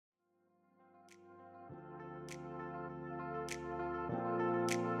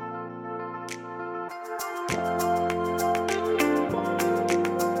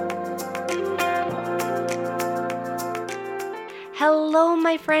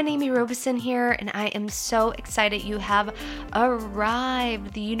my friend Amy Robeson here, and I am so excited you have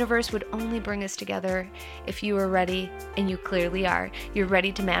arrived. The universe would only bring us together if you are ready, and you clearly are. You're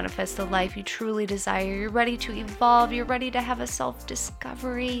ready to manifest the life you truly desire. You're ready to evolve. You're ready to have a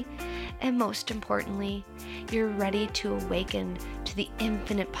self-discovery. And most importantly, you're ready to awaken to the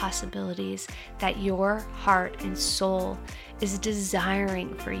infinite possibilities that your heart and soul is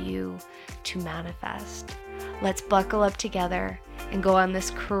desiring for you to manifest. Let's buckle up together and go on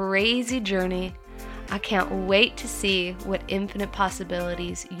this crazy journey. I can't wait to see what infinite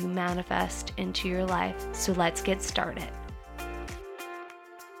possibilities you manifest into your life. So let's get started.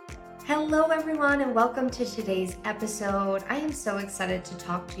 Hello everyone, and welcome to today's episode. I am so excited to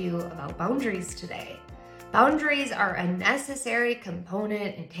talk to you about boundaries today. Boundaries are a necessary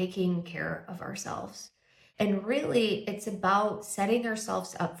component in taking care of ourselves. And really, it's about setting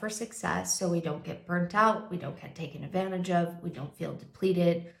ourselves up for success so we don't get burnt out, we don't get taken advantage of, we don't feel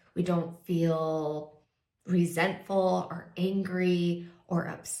depleted, we don't feel resentful or angry or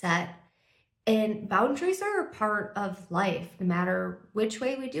upset. And boundaries are a part of life, no matter which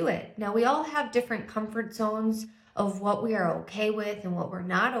way we do it. Now, we all have different comfort zones of what we are okay with and what we're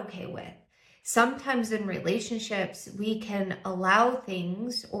not okay with. Sometimes in relationships, we can allow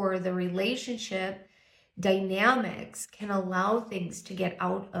things, or the relationship dynamics can allow things to get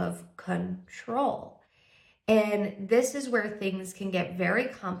out of control. And this is where things can get very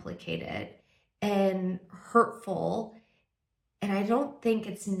complicated and hurtful. And I don't think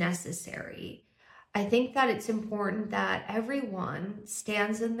it's necessary. I think that it's important that everyone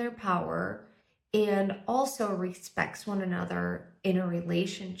stands in their power and also respects one another in a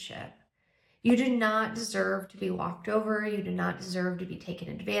relationship. You do not deserve to be walked over. You do not deserve to be taken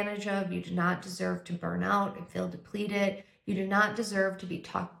advantage of. You do not deserve to burn out and feel depleted. You do not deserve to be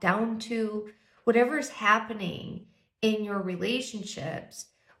talked down to. Whatever is happening in your relationships,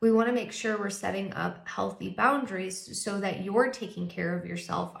 we want to make sure we're setting up healthy boundaries so that you're taking care of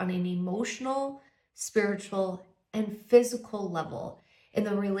yourself on an emotional, spiritual, and physical level. And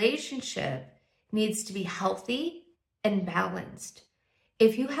the relationship needs to be healthy and balanced.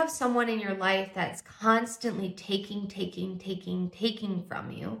 If you have someone in your life that's constantly taking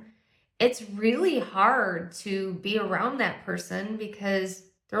from you, it's really hard to be around that person because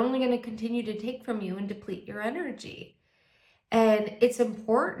they're only going to continue to take from you and deplete your energy. And it's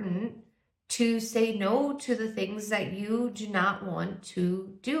important to say no to the things that you do not want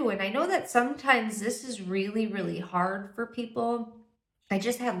to do. And I know that sometimes this is really, really hard for people. I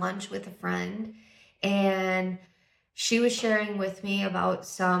just had lunch with a friend, and she was sharing with me about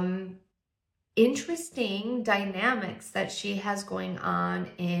some interesting dynamics that she has going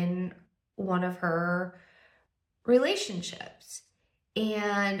on in one of her relationships.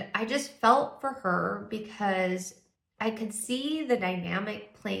 And I just felt for her because I could see the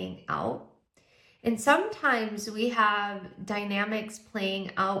dynamic playing out. And sometimes we have dynamics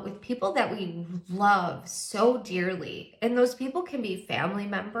playing out with people that we love so dearly. And those people can be family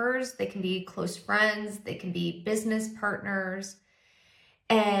members, they can be close friends, they can be business partners.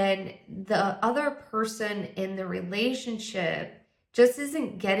 And the other person in the relationship just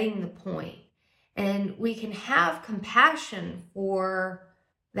isn't getting the point. And we can have compassion for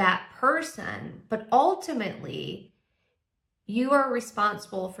that person, but ultimately, you are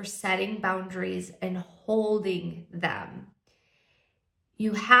responsible for setting boundaries and holding them.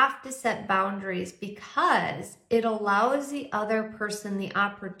 You have to set boundaries because it allows the other person the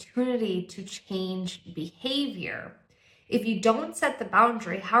opportunity to change behavior. If you don't set the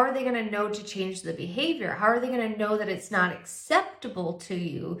boundary, how are they going to know to change the behavior? How are they going to know that it's not acceptable to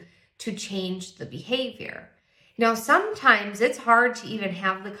you to change the behavior? Now, sometimes it's hard to even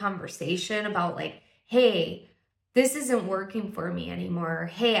have the conversation about like, hey, this isn't working for me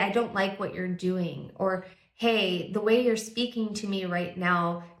anymore. Hey, I don't like what you're doing. Or, hey, the way you're speaking to me right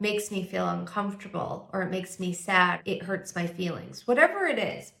now makes me feel uncomfortable, or it makes me sad. It hurts my feelings. Whatever it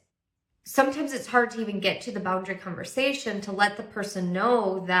is. Sometimes it's hard to even get to the boundary conversation to let the person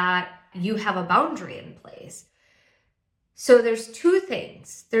know that you have a boundary in place. So there's two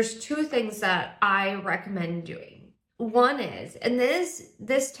things. There's two things that I recommend doing. One is, and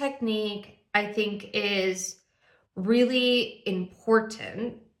this technique I think is really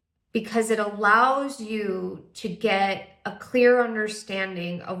important because it allows you to get a clear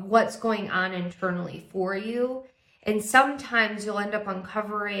understanding of what's going on internally for you. And sometimes you'll end up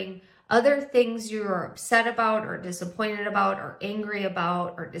uncovering other things you are upset about or disappointed about or angry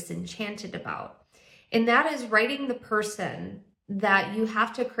about or disenchanted about. And that is writing the person that you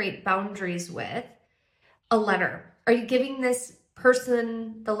have to create boundaries with a letter. Are you giving this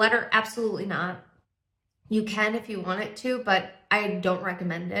person the letter? Absolutely not. You can if you want it to, but I don't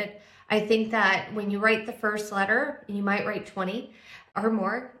recommend it. I think that when you write the first letter, you might write 20 or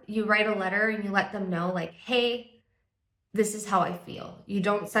more, you write a letter and you let them know like, hey, this is how I feel. You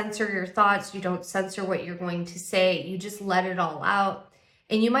don't censor your thoughts. You don't censor what you're going to say. You just let it all out.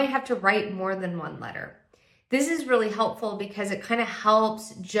 And you might have to write more than one letter. This is really helpful because it kind of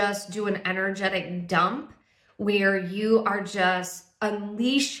helps just do an energetic dump where you are just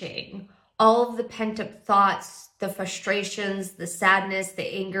unleashing all of the pent-up thoughts, the frustrations, the sadness, the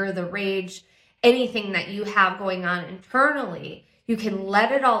anger, the rage, anything that you have going on internally. You can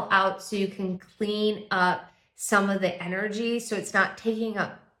let it all out so you can clean up some of the energy so it's not taking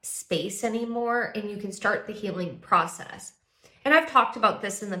up space anymore, and you can start the healing process. And I've talked about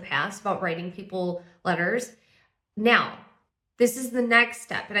this in the past about writing people letters. Now, this is the next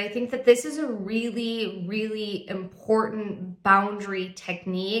step. And I think that this is a really, really important boundary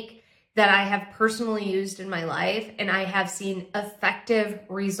technique that I have personally used in my life, and I have seen effective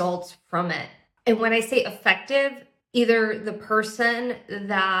results from it. And when I say effective, either the person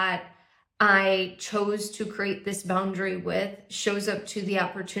that I chose to create this boundary with shows up to the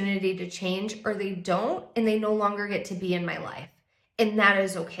opportunity to change, or they don't, and they no longer get to be in my life. And that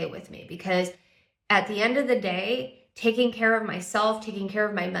is okay with me, because at the end of the day, taking care of myself, taking care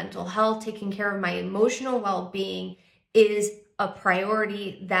of my mental health, taking care of my emotional well-being is a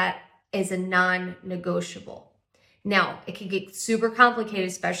priority that is a non-negotiable. Now, it can get super complicated,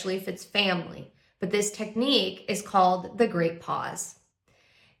 especially if it's family, but this technique is called the Great Pause.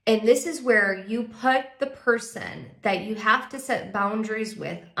 And this is where you put the person that you have to set boundaries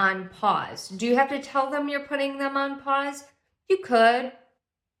with on pause. Do you have to tell them you're putting them on pause? You could.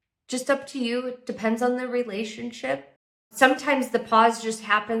 Just up to you. It depends on the relationship. Sometimes the pause just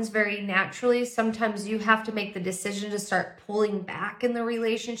happens very naturally. Sometimes you have to make the decision to start pulling back in the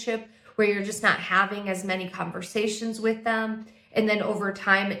relationship where you're just not having as many conversations with them. And then over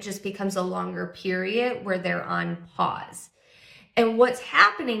time, it just becomes a longer period where they're on pause. And what's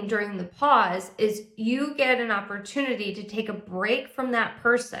happening during the pause is you get an opportunity to take a break from that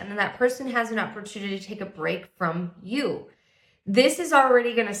person, and that person has an opportunity to take a break from you. This is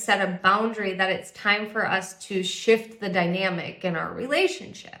already going to set a boundary that it's time for us to shift the dynamic in our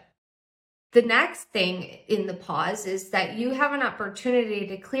relationship. The next thing in the pause is that you have an opportunity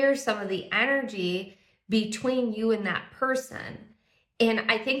to clear some of the energy between you and that person. And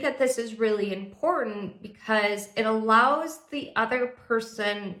I think that this is really important because it allows the other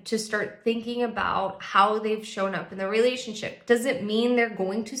person to start thinking about how they've shown up in the relationship. Does it mean they're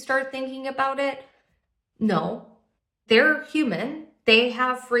going to start thinking about it? No. They're human. They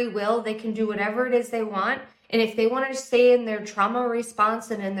have free will. They can do whatever it is they want. And if they want to stay in their trauma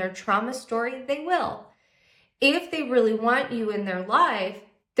response and in their trauma story, they will. If they really want you in their life,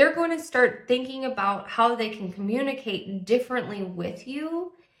 they're going to start thinking about how they can communicate differently with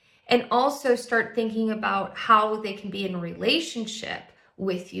you, and also start thinking about how they can be in a relationship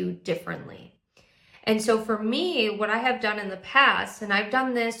with you differently. And so for me, what I have done in the past, and I've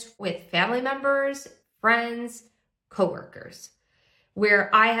done this with family members, friends, coworkers, where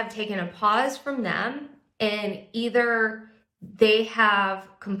I have taken a pause from them, and either they have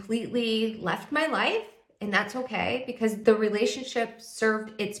completely left my life, and that's okay because the relationship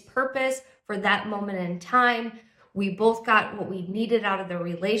served its purpose for that moment in time. We both got what we needed out of the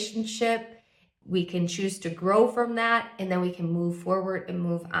relationship. We can choose to grow from that, and then we can move forward and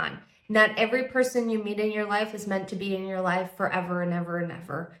move on. Not every person you meet in your life is meant to be in your life forever and ever and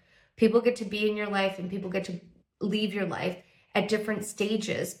ever. People get to be in your life and people get to leave your life at different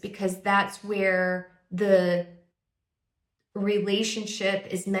stages, because that's where the relationship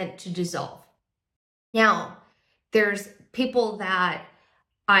is meant to dissolve. Now, there's people that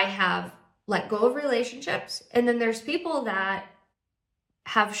I have let go of relationships, and then there's people that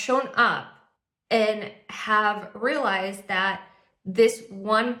have shown up and have realized that this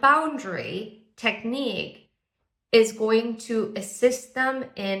one boundary technique is going to assist them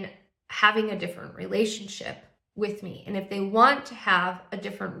in having a different relationship with me. And if they want to have a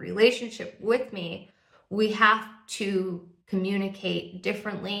different relationship with me, we have to communicate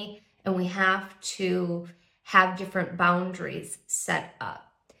differently, and we have to have different boundaries set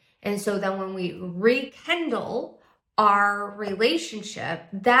up. And so then when we rekindle our relationship,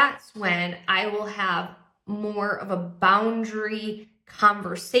 that's when I will have more of a boundary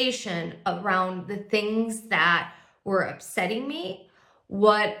conversation around the things that were upsetting me,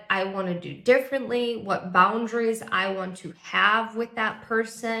 what I want to do differently, what boundaries I want to have with that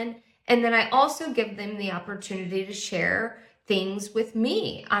person. And then I also give them the opportunity to share things with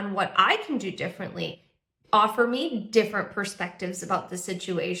me on what I can do differently, offer me different perspectives about the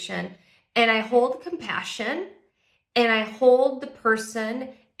situation. And I hold compassion, and I hold the person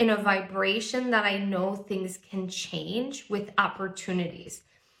in a vibration that I know things can change with opportunities.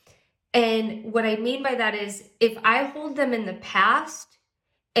 And what I mean by that is if I hold them in the past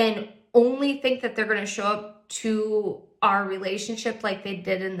and only think that they're going to show up to our relationship like they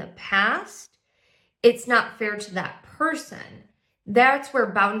did in the past, it's not fair to that person. That's where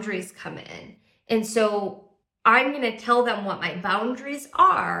boundaries come in. And so I'm going to tell them what my boundaries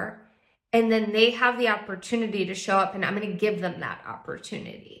are, and then they have the opportunity to show up, and I'm going to give them that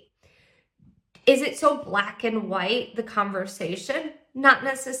opportunity. Is it so black and white, the conversation? Not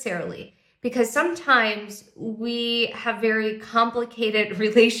necessarily, because sometimes we have very complicated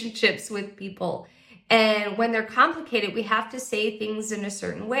relationships with people. And when they're complicated, we have to say things in a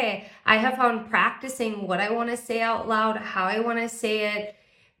certain way. I have found practicing what I want to say out loud, how I want to say it,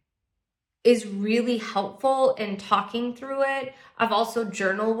 is really helpful in talking through it. I've also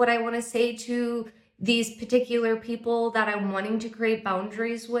journaled what I want to say to these particular people that I'm wanting to create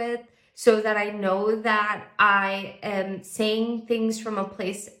boundaries with, so that I know that I am saying things from a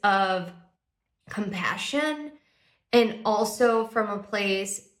place of compassion and also from a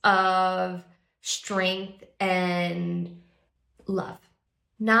place of strength and love.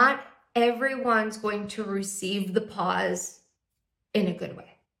 Not everyone's going to receive the pause in a good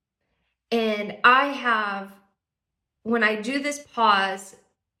way. And when I do this pause,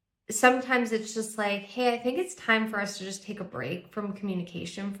 sometimes it's just like, hey, I think it's time for us to just take a break from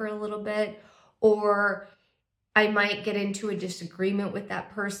communication for a little bit. Or I might get into a disagreement with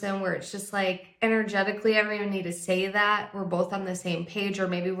that person where it's just like, energetically, I don't even need to say that. We're both on the same page, or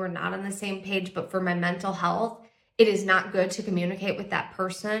maybe we're not on the same page, but for my mental health, it is not good to communicate with that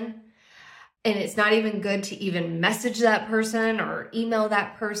person. And it's not even good to even message that person or email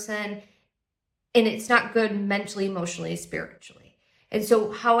that person. And it's not good mentally, emotionally, spiritually. And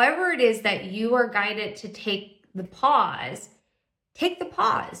so however it is that you are guided to take the pause, take the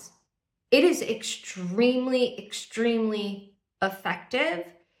pause. It is extremely, extremely effective.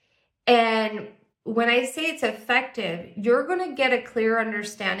 And when I say it's effective, you're going to get a clear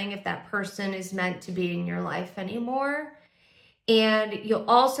understanding if that person is meant to be in your life anymore. And you'll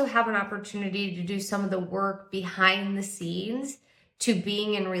also have an opportunity to do some of the work behind the scenes to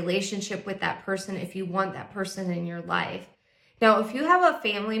being in relationship with that person if you want that person in your life. Now, if you have a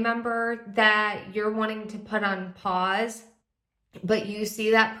family member that you're wanting to put on pause, but you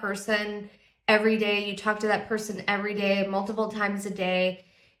see that person every day, you talk to that person every day, multiple times a day,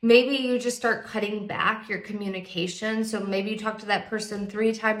 maybe you just start cutting back your communication. So maybe you talk to that person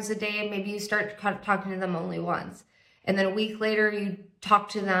 3 times a day, maybe you start talking to them only once. And then a week later, you talk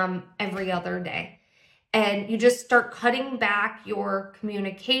to them every other day. And you just start cutting back your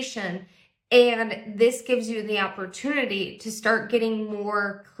communication. And this gives you the opportunity to start getting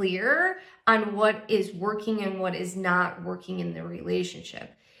more clear on what is working and what is not working in the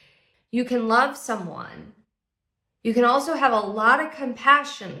relationship. You can love someone. You can also have a lot of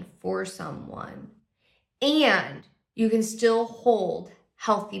compassion for someone. And you can still hold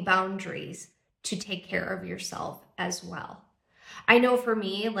healthy boundaries to take care of yourself as well. I know for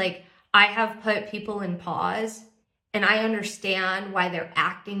me, I have put people in pause, and I understand why they're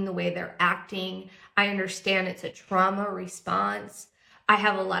acting the way they're acting. I understand it's a trauma response. I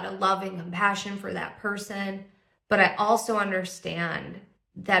have a lot of love and compassion for that person, but I also understand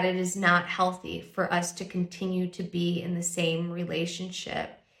that it is not healthy for us to continue to be in the same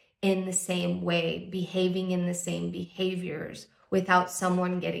relationship, in the same way, behaving in the same behaviors without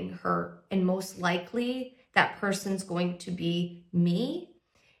someone getting hurt. And most likely, that person's going to be me.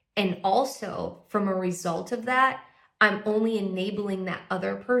 And also, from a result of that, I'm only enabling that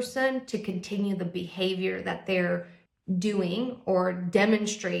other person to continue the behavior that they're doing or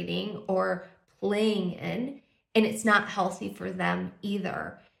demonstrating or playing in. And it's not healthy for them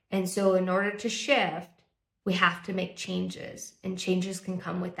either. And so in order to shift, we have to make changes. And changes can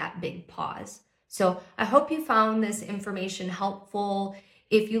come with that big pause. So I hope you found this information helpful.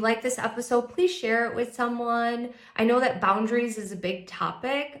 If you like this episode, please share it with someone. I know that boundaries is a big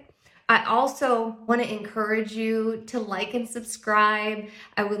topic. I also want to encourage you to like and subscribe.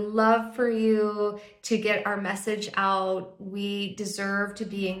 I would love for you to get our message out. We deserve to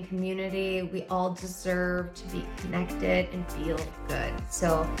be in community. We all deserve to be connected and feel good.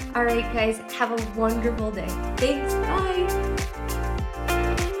 So, all right, guys, have a wonderful day. Thanks. Bye.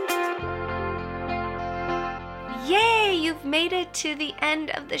 Yay, you've made it to the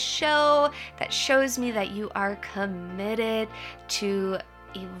end of the show. That shows me that you are committed to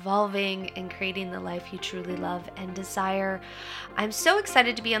evolving and creating the life you truly love and desire. I'm so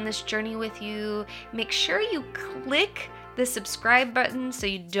excited to be on this journey with you. Make sure you click the the subscribe button so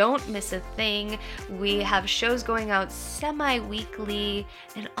you don't miss a thing. We have shows going out semi-weekly,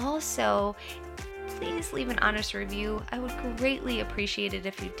 and also please leave an honest review. I would greatly appreciate it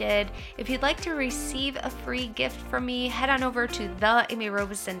if you did. If you'd like to receive a free gift from me, head on over to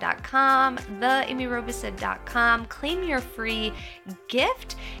theamyrobeson.com, claim your free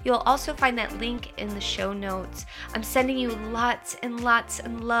gift. You'll also find that link in the show notes. I'm sending you lots and lots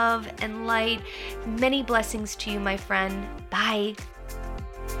of love and light. Many blessings to you, my friend. Bye.